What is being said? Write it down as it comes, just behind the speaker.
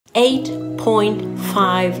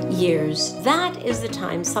8.5 years. That is the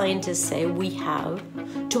time scientists say we have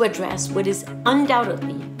to address what is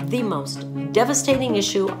undoubtedly the most devastating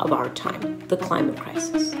issue of our time, the climate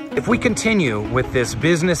crisis. If we continue with this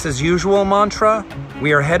business as usual mantra,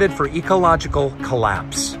 we are headed for ecological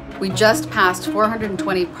collapse. We just passed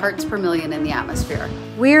 420 parts per million in the atmosphere.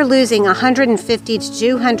 We're losing 150 to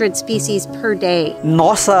 200 species per day.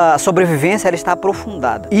 Nossa sobrevivência ela está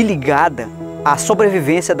aprofundada e ligada à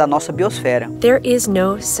sobrevivência da nossa biosfera. There is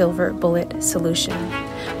no silver bullet solution.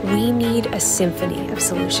 We need a symphony of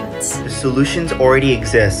solutions. The solutions already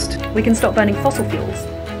exist. We can stop burning fossil fuels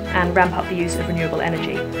and ramp up the use of renewable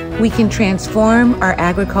energy. We can transform our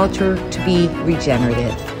agriculture to be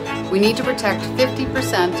regenerative. We need to protect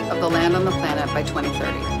 50% of the land on the planet by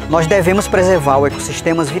 2030. Nós devemos preservar os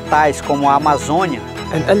ecossistemas vitais como a Amazônia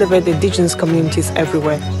and elevate indigenous communities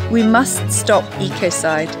everywhere. We must stop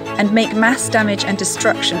ecocide and make mass damage and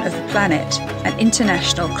destruction of the planet an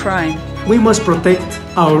international crime. We must protect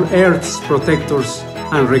our Earth's protectors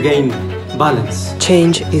and regain balance.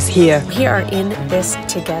 Change is here. We are in this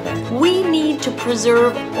together. We need to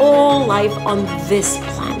preserve all life on this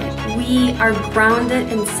planet. We are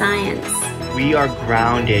grounded in science. We are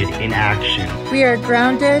grounded in action. We are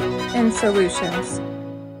grounded in solutions.